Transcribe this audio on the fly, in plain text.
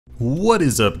What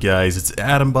is up, guys? It's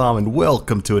AdamBomb and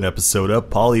welcome to an episode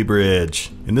of Polybridge.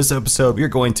 In this episode, we're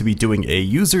going to be doing a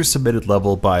user-submitted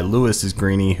level by Lewis is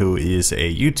Greeny, who is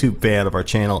a YouTube fan of our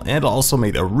channel and also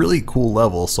made a really cool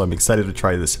level, so I'm excited to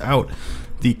try this out.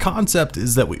 The concept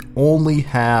is that we only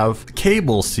have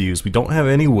cables to use. We don't have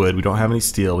any wood, we don't have any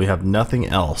steel, we have nothing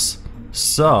else.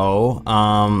 So,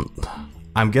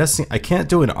 I'm guessing I can't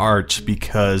do an arch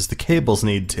because the cables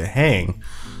need to hang.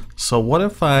 So what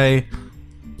if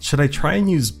should I try and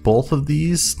use both of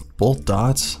these, both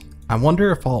dots? I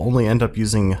wonder if I'll only end up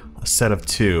using a set of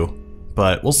two,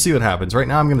 but we'll see what happens. Right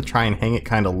now I'm gonna try and hang it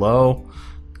kind of low,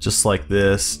 just like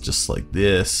this, just like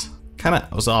this. I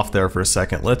was off there for a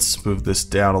second. Let's move this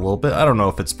down a little bit. I don't know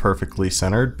if it's perfectly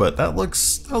centered, but that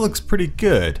looks pretty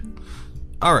good.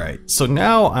 Alright, so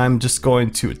now I'm just going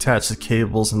to attach the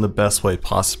cables in the best way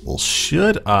possible.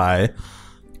 Should I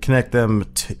connect them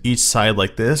to each side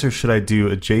like this, or should I do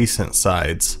adjacent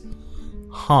sides?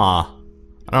 I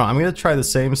don't know, I'm gonna try the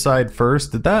same side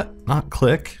first. Did that not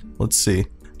click? Let's see.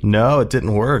 No, it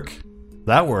didn't work.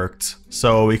 That worked.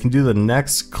 So we can do the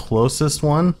next closest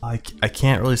one. I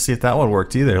can't really see if that one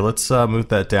worked either. Let's move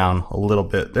that down a little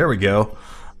bit. There we go.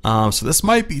 So this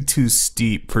might be too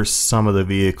steep for some of the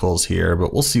vehicles here,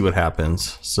 but we'll see what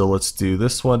happens. So let's do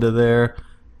this one to there.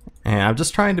 And I'm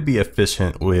just trying to be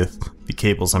efficient with the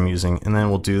cables I'm using. And then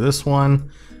we'll do this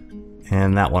one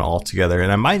and that one all together.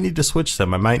 And I might need to switch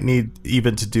them. I might need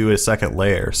even to do a second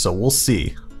layer. So we'll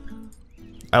see.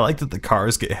 I like that the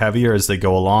cars get heavier as they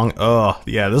go along. Oh,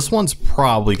 yeah, this one's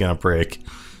probably gonna break.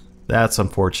 That's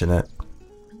unfortunate.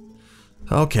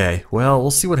 Okay, well, we'll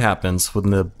see what happens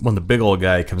when the big old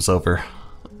guy comes over.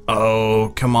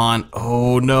 Oh, come on.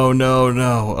 Oh, no, no,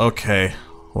 no. Okay.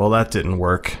 Well, that didn't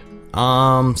work.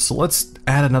 So let's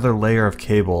add another layer of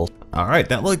cable. Alright,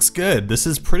 that looks good. This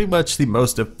is pretty much the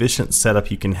most efficient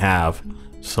setup you can have.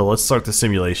 So let's start the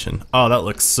simulation. Oh, that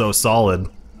looks so solid.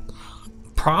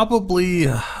 Probably,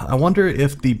 I wonder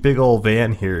if the big old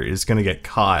van here is gonna get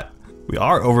caught. We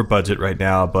are over budget right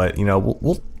now, but you know,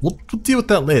 we'll deal with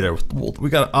that later. We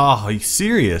got, oh, are you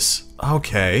serious?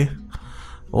 Okay.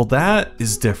 Well, that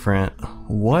is different.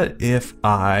 What if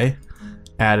I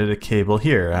added a cable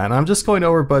here? And I'm just going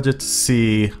over budget to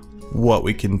see what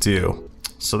we can do.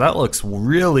 So that looks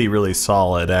really, really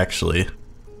solid, actually.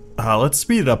 Let's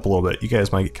speed it up a little bit. You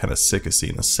guys might get kind of sick of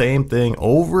seeing the same thing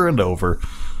over and over.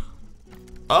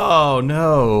 Oh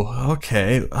no,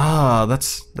 okay.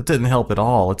 That didn't help at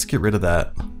all. Let's get rid of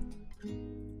that.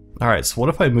 Alright, so what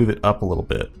if I move it up a little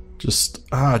bit? Just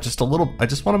a little. I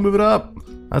just want to move it up.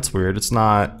 That's weird. It's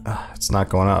not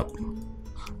going up.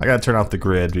 I gotta turn off the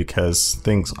grid because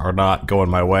things are not going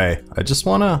my way. I just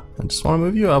wanna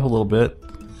move you up a little bit.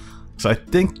 So I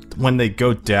think when they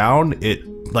go down, it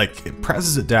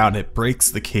presses it down, it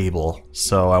breaks the cable.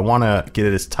 So I wanna get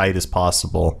it as tight as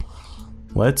possible.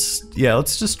 Let's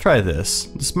just try this.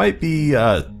 This might be,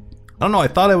 I don't know, I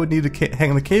thought I would need to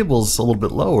hang the cables a little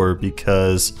bit lower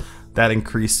because that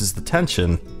increases the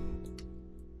tension.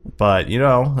 But, you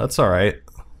know, that's alright.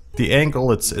 The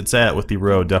angle it's at with the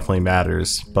road definitely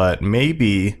matters, but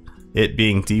maybe it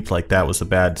being deep like that was a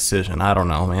bad decision. I don't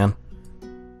know, man.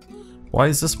 Why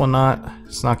is this one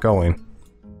it's not going?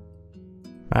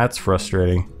 That's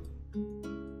frustrating.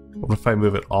 What if I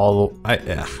move it all,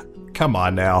 come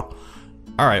on now.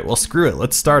 Alright, well screw it,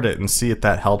 let's start it and see if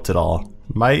that helped at all.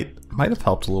 Might have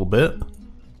helped a little bit.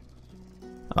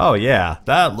 Oh yeah,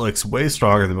 that looks way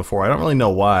stronger than before. I don't really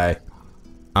know why.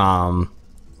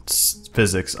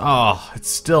 Physics. Oh, it's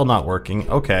still not working.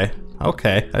 Okay,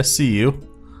 I see you.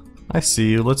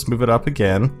 Let's move it up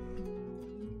again.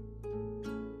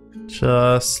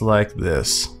 Just like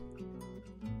this.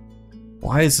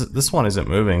 Why is it, this one isn't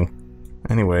moving?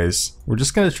 Anyways, we're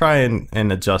just gonna try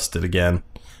and adjust it again.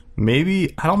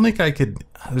 Maybe, I don't think I could,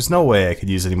 there's no way I could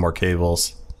use any more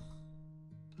cables.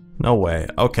 No way.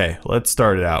 Okay, let's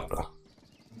start it out.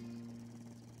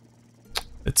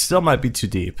 It still might be too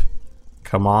deep.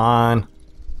 Come on.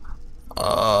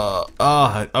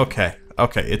 Okay,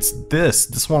 it's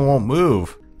this one won't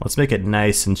move. Let's make it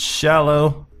nice and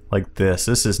shallow, like this.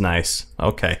 This is nice.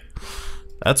 Okay.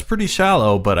 That's pretty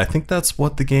shallow, but I think that's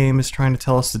what the game is trying to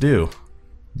tell us to do.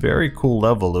 Very cool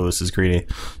level, Lewis is Greeny.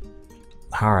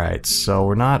 Alright, so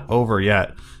we're not over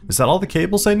yet. Is that all the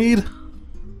cables I need?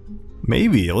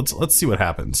 Maybe. Let's see what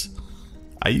happens.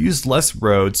 I used less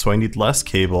road, so I need less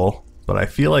cable, but I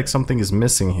feel like something is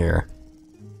missing here.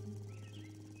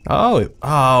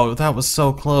 Oh, that was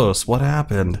so close. What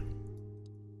happened?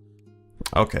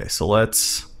 Okay, so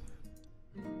let's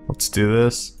do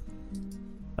this.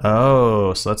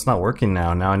 Oh, so that's not working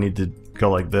now. Now I need to go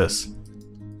like this.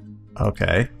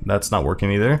 Okay, that's not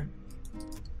working either.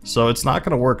 So it's not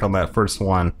gonna work on that first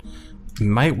one. It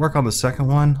might work on the second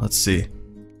one. Let's see.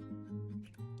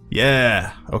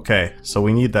 Yeah, okay, so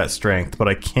we need that strength, but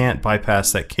I can't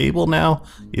bypass that cable now.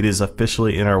 It is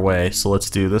officially in our way, so let's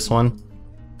do this one.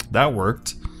 That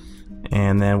worked.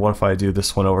 And then what if I do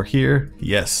this one over here?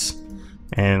 Yes.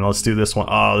 And let's do this one.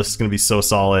 Oh, this is gonna be so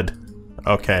solid.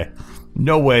 Okay.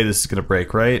 No way this is gonna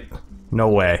break, right? No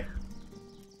way.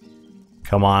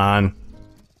 Come on.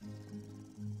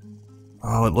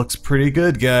 Oh, it looks pretty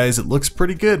good, guys. It looks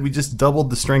pretty good. We just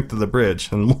doubled the strength of the bridge.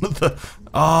 And one of the...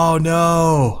 Oh,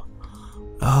 no.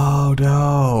 Oh,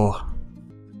 no.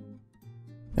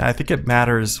 Yeah, I think it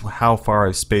matters how far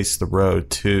I space the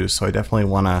road, too. So I definitely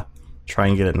want to try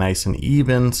and get it nice and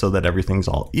even so that everything's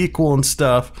all equal and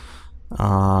stuff.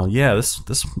 Yeah,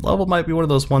 this level might be one of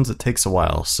those ones that takes a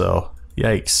while. So,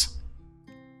 yikes.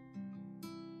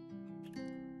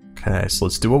 Okay, so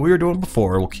let's do what we were doing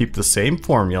before. We'll keep the same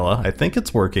formula. I think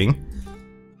it's working.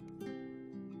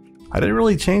 I didn't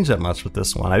really change that much with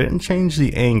this one. I didn't change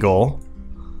the angle.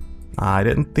 I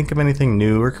didn't think of anything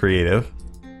new or creative.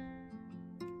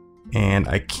 And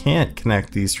I can't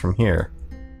connect these from here.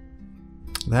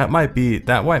 That might be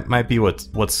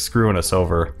what's screwing us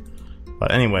over.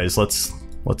 But anyways, let's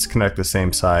connect the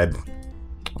same side.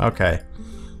 Okay.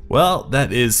 Well,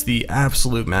 that is the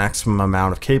absolute maximum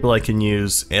amount of cable I can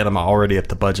use, and I'm already at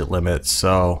the budget limit,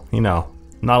 so, you know,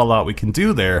 not a lot we can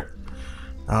do there.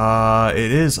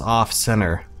 It is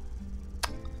off-center.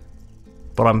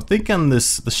 But I'm thinking the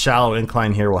shallow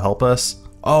incline here will help us.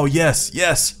 Oh, yes,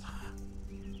 yes!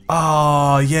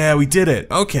 Oh, yeah, we did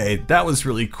it. Okay, that was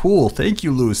really cool. Thank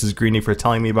you, Lewis's Greenie, for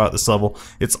telling me about this level.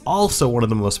 It's also one of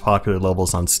the most popular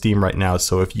levels on Steam right now,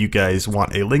 so if you guys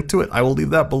want a link to it, I will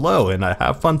leave that below, and I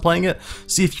have fun playing it.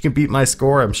 See if you can beat my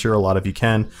score. I'm sure a lot of you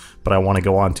can, but I want to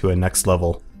go on to a next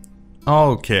level.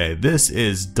 Okay, this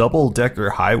is Double Decker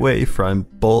Highway from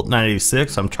Bolt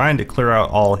 96. I'm trying to clear out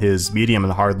all his medium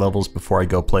and hard levels before I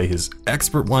go play his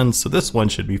expert ones, so this one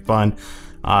should be fun.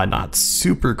 Not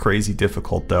super crazy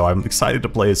difficult though. I'm excited to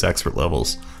play his expert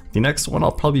levels. The next one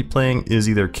I'll probably be playing is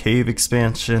either Cave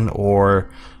Expansion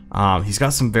or he's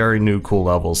got some very new cool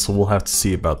levels, so we'll have to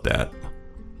see about that.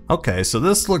 Okay, so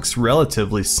this looks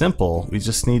relatively simple. We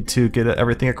just need to get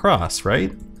everything across,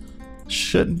 right?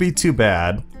 Shouldn't be too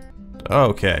bad.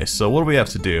 Okay, so what do we have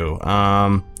to do?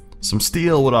 Some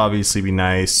steel would obviously be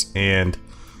nice, and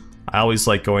I always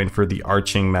like going for the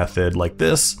arching method like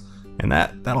this. And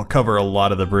that'll cover a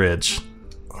lot of the bridge.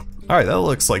 Alright, that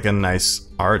looks like a nice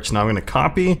arch. Now I'm going to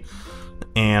copy,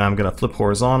 and I'm going to flip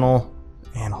horizontal,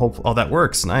 and hope, oh, that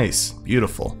works. Nice.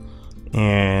 Beautiful.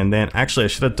 And then, actually, I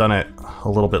should have done it a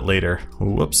little bit later.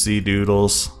 Whoopsie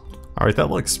doodles. Alright,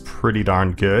 that looks pretty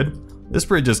darn good. This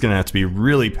bridge is going to have to be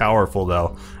really powerful,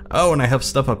 though. Oh, and I have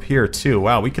stuff up here, too.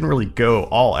 Wow, we can really go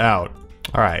all out.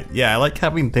 Alright, yeah, I like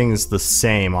having things the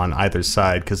same on either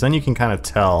side, because then you can kind of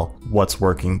tell what's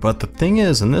working. But the thing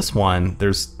is, in this one,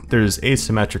 there's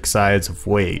asymmetric sides of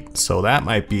weight, so that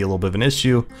might be a little bit of an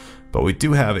issue, but we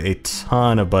do have a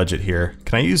ton of budget here.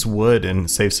 Can I use wood and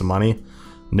save some money?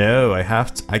 No, I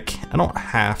don't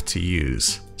have to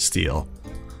use steel.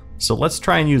 So let's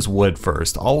try and use wood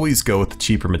first. Always go with the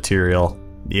cheaper material.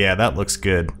 Yeah, that looks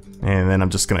good. And then I'm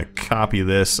just gonna copy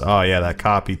this. Oh yeah, that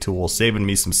copy tool saving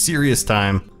me some serious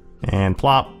time. And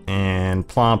plop, and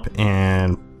plop,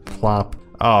 and plop.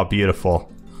 Oh,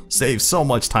 beautiful. Save so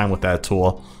much time with that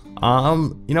tool.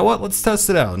 You know what? Let's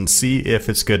test it out and see if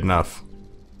it's good enough.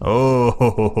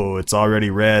 Oh, it's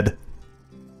already red.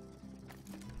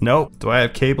 Nope. Do I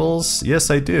have cables?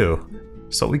 Yes, I do.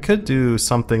 So we could do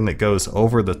something that goes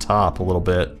over the top a little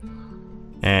bit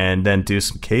and then do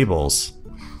some cables.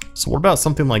 So what about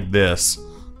something like this?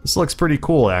 This looks pretty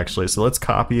cool, actually. So let's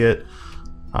copy it,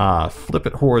 flip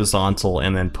it horizontal,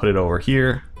 and then put it over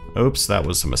here. Oops, that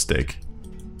was a mistake.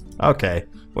 Okay,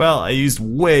 well, I used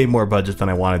way more budget than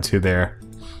I wanted to there.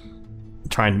 I'm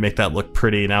trying to make that look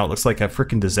pretty. Now it looks like a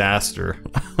freaking disaster.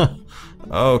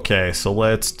 Okay, so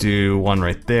let's do one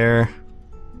right there.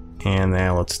 And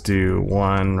then let's do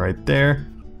one right there.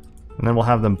 And then we'll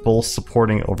have them both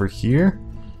supporting over here.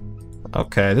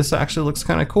 Okay, this actually looks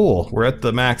kind of cool. We're at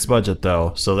the max budget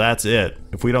though, so that's it.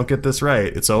 If we don't get this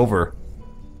right, it's over.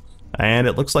 And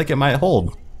it looks like it might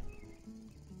hold.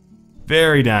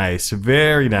 Very nice,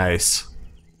 very nice.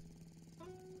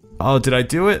 Oh, did I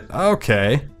do it?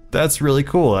 Okay, that's really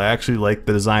cool. I actually like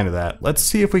the design of that. Let's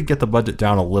see if we can get the budget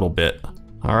down a little bit.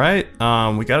 Alright,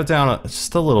 we got it down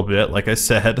just a little bit, like I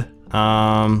said.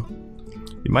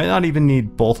 You might not even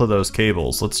need both of those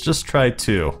cables. Let's just try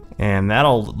two. And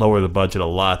that'll lower the budget a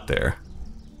lot there.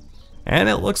 And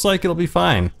it looks like it'll be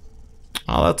fine.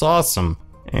 Oh, that's awesome.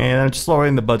 And I'm just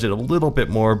lowering the budget a little bit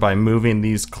more by moving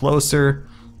these closer.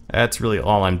 That's really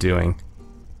all I'm doing.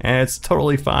 And it's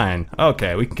totally fine.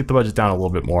 Okay, we can get the budget down a little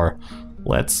bit more.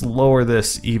 Let's lower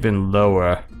this even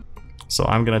lower. So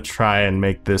I'm gonna try and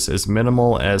make this as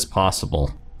minimal as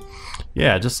possible.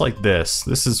 Yeah, just like this.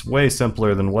 This is way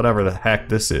simpler than whatever the heck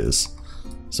this is.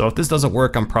 So if this doesn't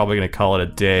work, I'm probably gonna call it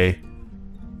a day.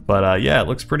 But yeah, it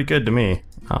looks pretty good to me.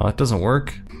 Oh, it doesn't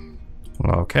work.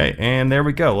 Okay, and there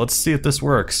we go. Let's see if this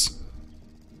works.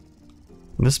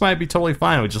 This might be totally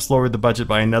fine. We just lowered the budget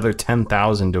by another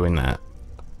 10,000 doing that.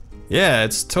 Yeah,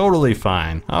 it's totally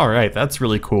fine. Alright, that's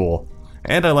really cool.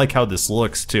 And I like how this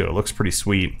looks too. It looks pretty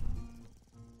sweet.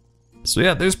 So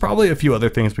yeah, there's probably a few other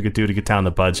things we could do to get down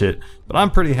the budget, but I'm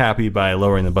pretty happy by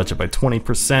lowering the budget by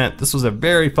 20%. This was a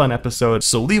very fun episode,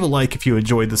 so leave a like if you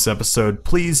enjoyed this episode.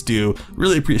 Please do.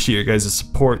 Really appreciate your guys'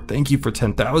 support. Thank you for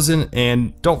 10,000,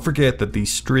 and don't forget that the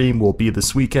stream will be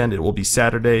this weekend. It will be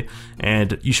Saturday,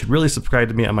 and you should really subscribe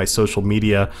to me on my social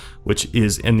media, which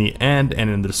is in the end and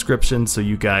in the description, so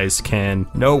you guys can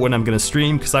know when I'm going to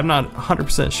stream, because I'm not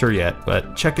 100% sure yet,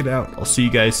 but check it out. I'll see you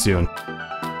guys soon.